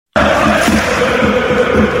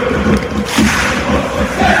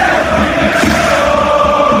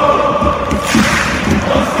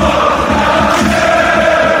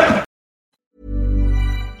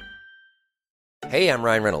I'm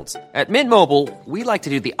Ryan Reynolds. At Mint Mobile, we like to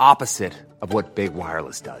do the opposite of what Big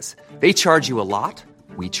Wireless does. They charge you a lot,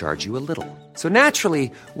 we charge you a little. So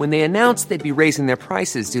naturally, when they announced they'd be raising their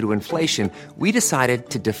prices due to inflation, we decided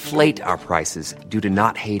to deflate our prices due to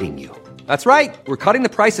not hating you. That's right. We're cutting the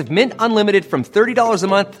price of Mint Unlimited from $30 a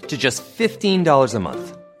month to just $15 a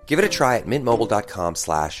month. Give it a try at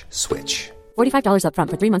mintmobile.com/switch. $45 up front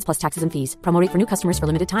for 3 months plus taxes and fees. Promo rate for new customers for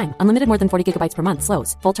limited time. Unlimited more than 40 gigabytes per month.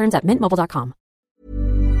 Slows full terms at mintmobile.com.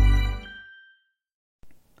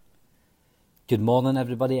 Good morning,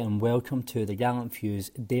 everybody, and welcome to the Gallant Fuse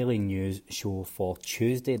Daily News Show for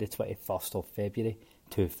Tuesday, the 21st of February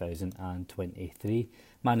 2023.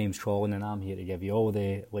 My name's Colin, and I'm here to give you all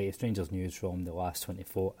the latest Rangers news from the last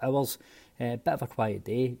 24 hours. Bit of a quiet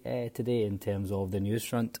day today in terms of the news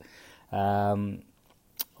front.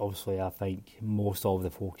 Obviously, I think most of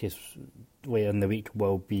the focus later in the week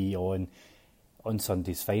will be on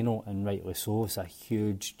Sunday's final, and rightly so. It's a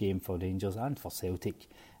huge game for Rangers and for Celtic.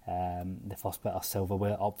 The first bit of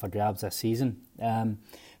silverware up for grabs this season.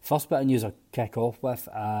 First bit of news I'll kick off with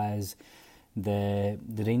as the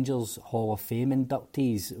Rangers Hall of Fame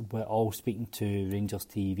inductees were all speaking to Rangers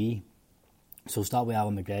TV. So we'll start with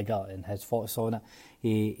Alan McGregor and his thoughts on it.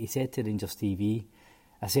 He said to Rangers TV,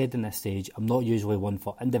 "I said in this stage, I'm not usually one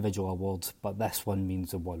for individual awards, but this one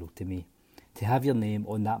means the world to me. To have your name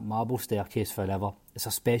on that marble staircase forever, it's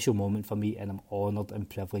a special moment for me, and I'm honoured and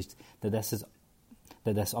privileged that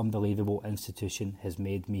this unbelievable institution has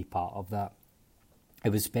made me part of that. It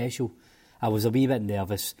was special. I was a wee bit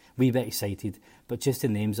nervous, wee bit excited, but just the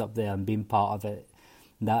names up there and being part of it,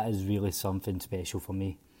 that is really something special for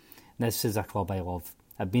me. This is a club I love.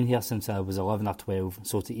 I've been here since I was 11 or 12,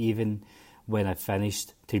 so to even when I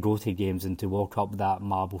finished, to go to games and to walk up that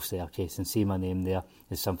marble staircase and see my name there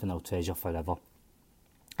is something I'll treasure forever.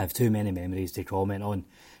 I have too many memories to comment on,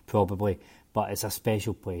 probably, but it's a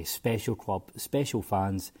special place, special club, special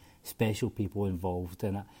fans, special people involved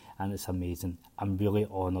in it, and it's amazing. I'm really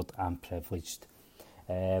honoured and privileged."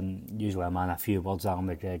 Usually I'm on a few words, Alan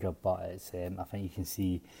McGregor, but it's I think you can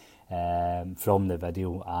see from the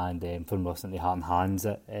video and from listening to Heart and Hands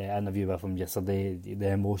interview with him yesterday, the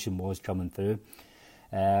emotion was coming through.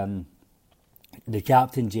 The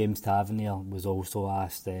captain, James Tavernier, was also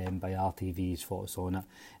asked by RTV his thoughts on it,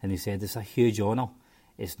 and he said, "It's a huge honour.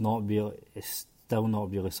 It's still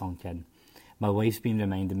not really sunk in. My life's been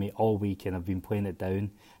reminding me all week and I've been playing it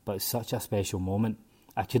down, but it's such a special moment.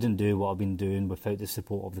 I couldn't do what I've been doing without the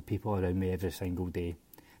support of the people around me every single day.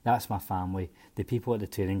 That's my family, the people at the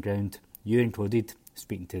training ground, you included,"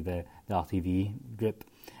 speaking to the RTV group,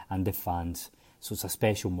 "and the fans. So it's a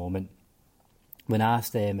special moment." When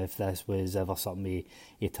asked if this was ever something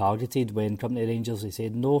he targeted when coming to Rangers, he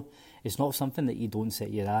said, "No, it's not something that you don't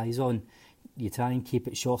set your eyes on. You try and keep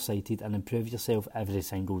it short-sighted and improve yourself every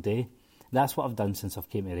single day. That's what I've done since I've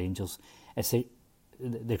came to Rangers.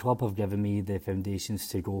 The club have given me the foundations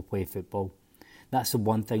to go play football. That's the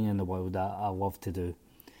one thing in the world that I love to do.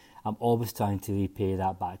 I'm always trying to repay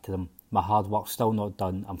that back to them. My hard work's still not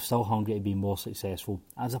done. I'm still hungry to be more successful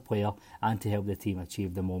as a player and to help the team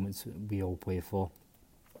achieve the moments we all play for."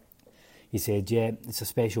 He said, "Yeah, it's a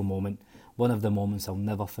special moment, one of the moments I'll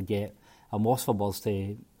never forget. I'm lost for words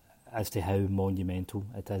as to how monumental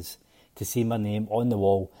it is. To see my name on the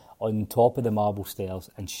wall, on top of the marble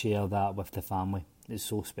stairs, and share that with the family is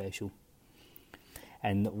so special."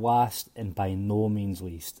 And last, and by no means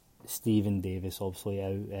least, Stephen Davis, obviously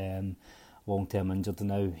out long-term injured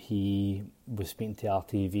now. He was speaking to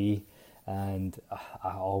RTV, and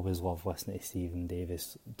I always love listening to Stephen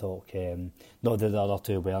Davis talk. Not that the other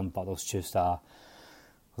two weren't, but there's just a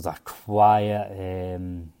quiet,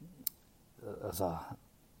 there's a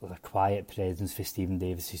quiet presence for Stephen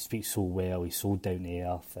Davis. He speaks so well, he's so down to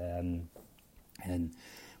earth, and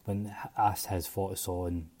when asked his thoughts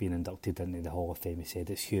on being inducted into the Hall of Fame, he said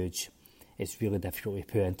it's huge. It's really difficult to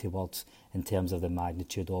put into words in terms of the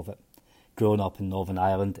magnitude of it. Growing up in Northern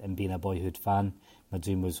Ireland and being a boyhood fan, my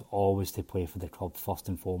dream was always to play for the club first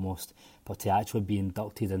and foremost, but to actually be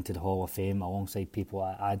inducted into the Hall of Fame alongside people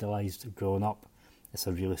I idolised growing up, it's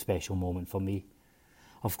a really special moment for me.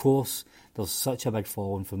 Of course, there's such a big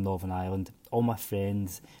following from Northern Ireland. All my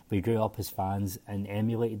friends, we grew up as fans and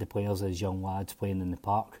emulated the players as young lads playing in the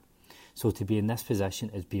park. So to be in this position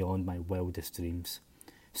is beyond my wildest dreams.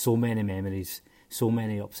 So many memories, so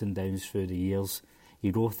many ups and downs through the years.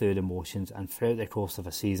 You go through the emotions and throughout the course of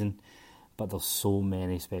a season, but there's so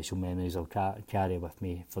many special memories I'll carry with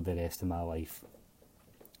me for the rest of my life.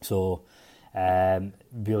 So,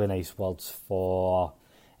 really nice words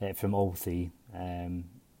from all three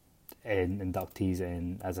inductees,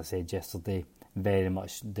 and as I said yesterday, very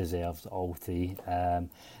much deserves all three. There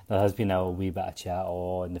has been a wee bit of chat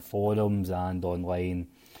on the forums and online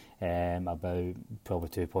about probably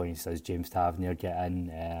 2 points. Does James Tavernier get in?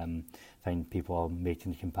 I think people are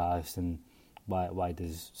making the comparison. Why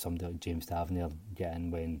does somebody like James Tavernier get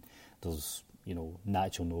in when there's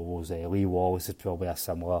natural nobles? Lee Wallace is probably a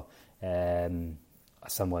similar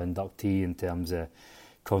inductee in terms of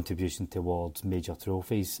contribution towards major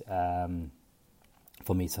trophies.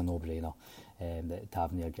 For me, it's a no-brainer that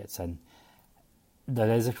Tavernier gets in.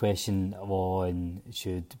 There is a question on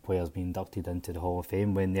should players be inducted into the Hall of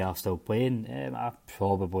Fame when they are still playing. I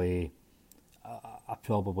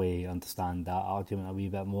probably understand that argument a wee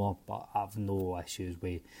bit more, but I've no issues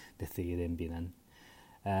with the three of them being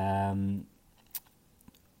in.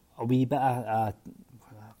 A wee bit of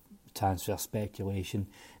transfer speculation.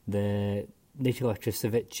 The Nikola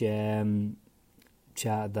Kristovic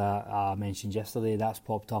chat that I mentioned yesterday, that's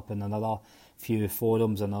popped up in another few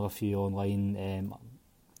forums, another few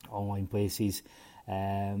online places.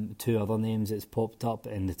 Two other names that's popped up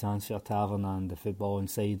in the Transfer Tavern and the Football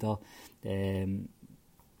Insider.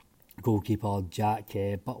 Goalkeeper Jack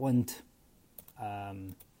Butland.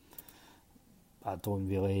 I don't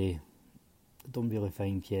really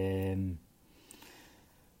think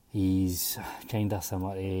he's kind of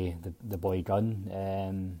similar to the boy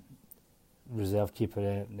Gunn. Reserve keeper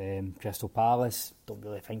at Crystal Palace. Don't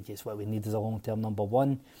really think it's what we need as a long-term number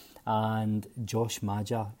one. And Josh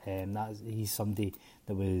Maja, he's somebody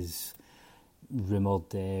that was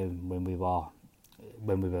rumoured when we were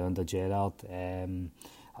under Gerrard. I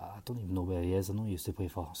don't even know where he is. I know he used to play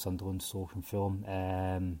for Sunderland, Stoke and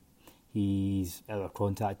Fulham. He's out of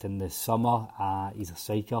contract in the summer. He's a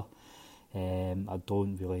striker. I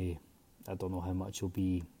don't know how much he'll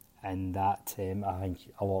be in that. I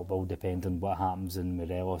think a lot will depend on what happens in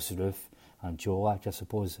Morelos, Roof and Čolak, I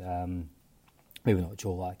suppose. Maybe not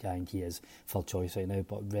Čolak, I think he is third choice right now,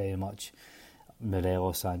 but very much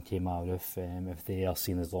Morelos and Kemar Roof. If they are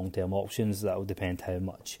seen as long-term options, that will depend how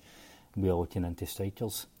much we are looking into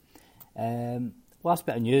strikers. Last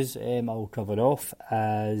bit of news I'll cover off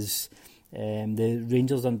is the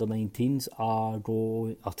Rangers under-19s are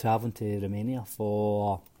travelling to Romania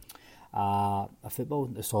for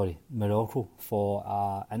Morocco for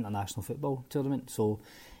an international football tournament. So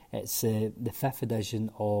it's the fifth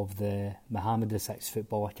edition of the Mohammed VI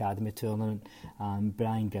Football Academy tournament, and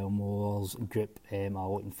Brian Gilmore's group are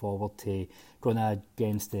looking forward to going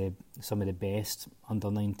against some of the best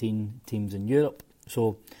under-19 teams in Europe.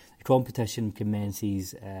 So the competition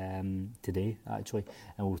commences today, actually,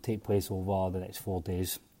 and will take place over the next 4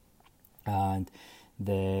 days. And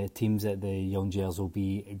the teams at the Young Gers will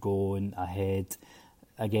be going ahead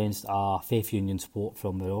against Faith Union Sport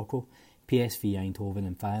from Morocco, PSV Eindhoven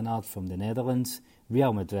and Feyenoord from the Netherlands,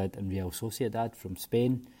 Real Madrid and Real Sociedad from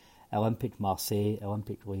Spain, Olympique Marseille,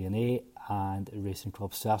 Olympique Lyonnais and Racing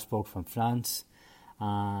Club Strasbourg from France,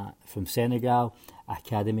 from Senegal,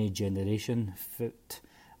 Academy Generation Foot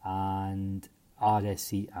and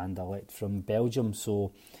RSC Anderlecht from Belgium.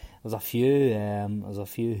 So there's a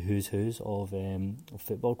few who's of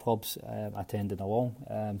football clubs attending along,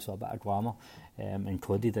 so a bit of glamour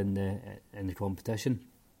included in the competition.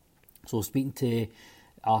 So speaking to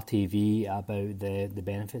RTV about the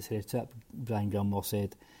benefits of the trip, Brian Gilmore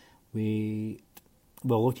said, we're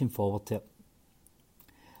looking forward to it.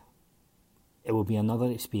 It will be another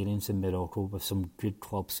experience in Morocco with some good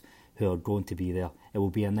clubs who are going to be there. It will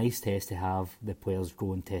be a nice test to have the players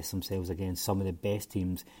go and test themselves against some of the best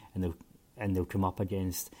teams and they'll come up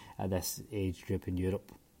against at this age group in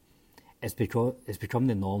Europe. It's become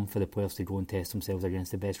the norm for the players to go and test themselves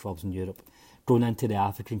against the best clubs in Europe. Going into the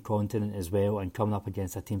African continent as well and coming up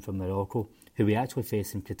against a team from Morocco, who we actually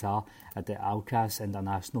faced in Qatar at the Al-Qas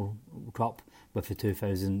International Cup with the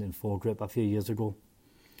 2004 group a few years ago.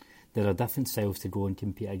 There are different styles to go and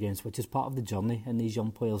compete against, which is part of the journey in these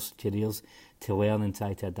young players' careers, to learn and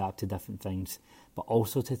try to adapt to different things, but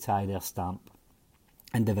also to try their stamp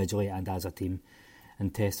individually and as a team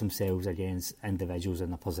and test themselves against individuals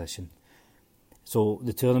in a position. So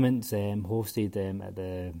the tournament's hosted at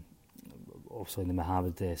the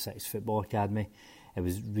Mohammed VI Football Academy. It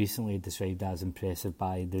was recently described as impressive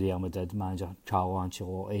by the Real Madrid manager Carlo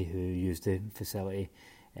Ancelotti, who used the facility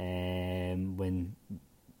when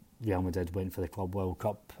Real Madrid went for the Club World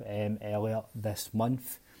Cup earlier this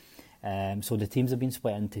month. So the teams have been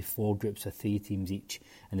split into 4 groups of 3 teams each,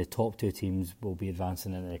 and the top 2 teams will be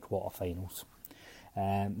advancing into the quarterfinals.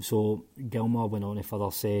 So Gilmore went on to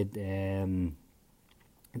further said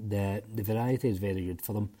The variety is very good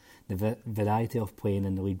for them. The variety of playing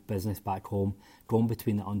in the league business back home, going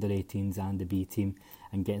between the under-18s and the B team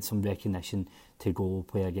and getting some recognition to go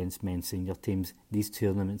play against men's senior teams. These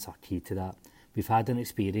tournaments are key to that. We've had an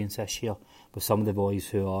experience this year with some of the boys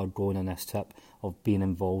who are going on this trip of being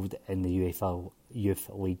involved in the UEFA Youth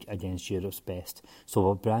League against Europe's best. So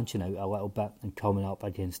we're branching out a little bit and coming up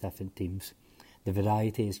against different teams. The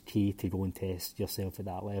variety is key to go and test yourself at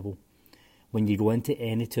that level. When you go into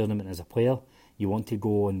any tournament as a player, you want to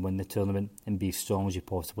go and win the tournament and be as strong as you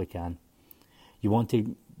possibly can. You want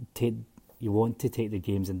to take the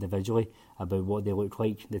games individually about what they look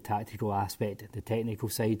like, the tactical aspect, the technical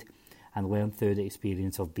side, and learn through the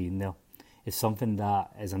experience of being there. It's something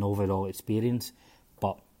that is an overall experience,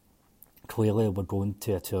 but clearly we're going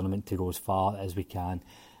to a tournament to go as far as we can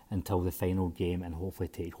until the final game and hopefully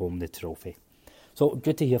take home the trophy. So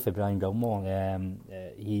good to hear from Brian Gilmore.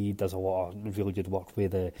 He does a lot of really good work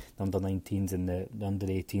with the under-19s and the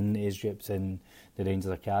under-18 age groups in the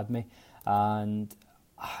Rangers Academy, and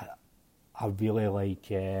I really like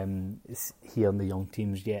hearing the young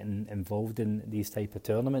teams getting involved in these type of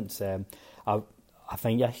tournaments. I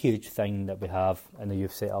think a huge thing that we have in the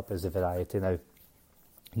youth setup is the variety now.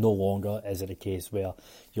 No longer is it a case where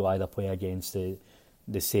you either play against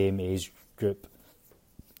the same age group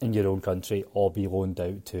in your own country or be loaned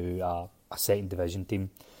out to a second division team.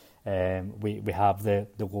 We have the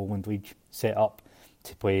Lowland League set up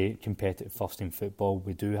to play competitive first team football.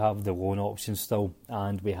 We do have the loan option still,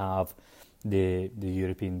 and we have the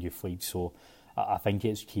European Youth League. So I think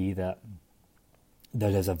it's key that there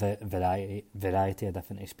is a variety of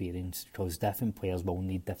different experience, because different players will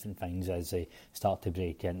need different things as they start to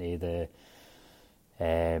break into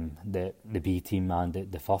the B team and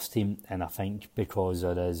the first team. And I think because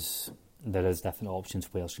there is different options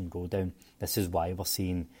players can go down, this is why we're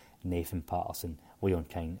seeing Nathan Patterson, Leon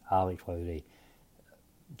King, Alec Lowry,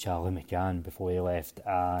 Charlie McCann before he left,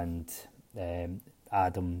 and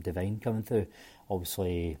Adam Devine coming through.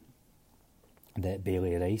 Obviously that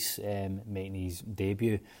Bailey Rice making his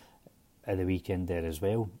debut at the weekend there as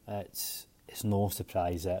well. It's no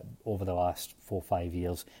surprise that over the last 4 or 5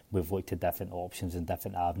 years we've looked at different options and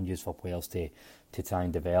different avenues for players to try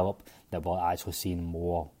and develop, that we're actually seeing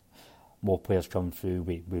more players come through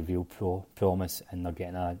with real promise, and they're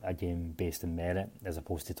getting a game based in merit as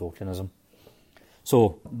opposed to tokenism.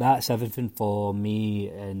 So that's everything for me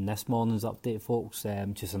in this morning's update, folks.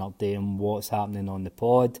 Just an update on what's happening on the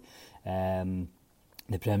pod. The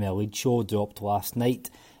Premier League show dropped last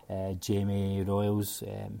night. Jamie Royals,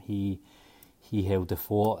 he held the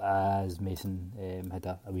fort as Mason had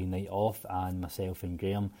a wee night off, and myself and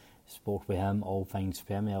Graham spoke with him all things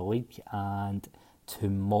Premier League. And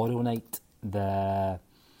tomorrow night, around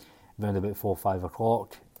about 4 or 5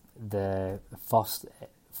 o'clock, the first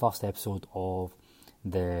episode of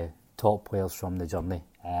the top players from the journey.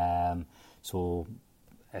 So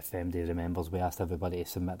if MD remembers, we asked everybody to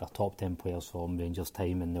submit their top 10 players from Rangers'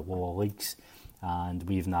 time in the lower leagues, and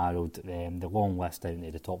we've narrowed the long list down to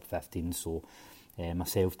the top 15. So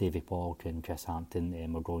myself, Davy Pollock and Chris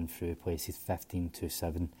Hampton are going through places 15 to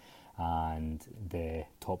 7, and the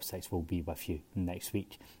top 6 will be with you next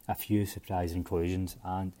week. A few surprise inclusions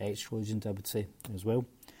and exclusions, I would say, as well.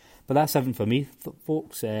 But that's everything for me,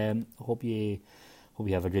 folks. Hope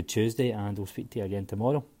you have a good Tuesday, and we'll speak to you again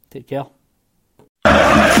tomorrow. Take care.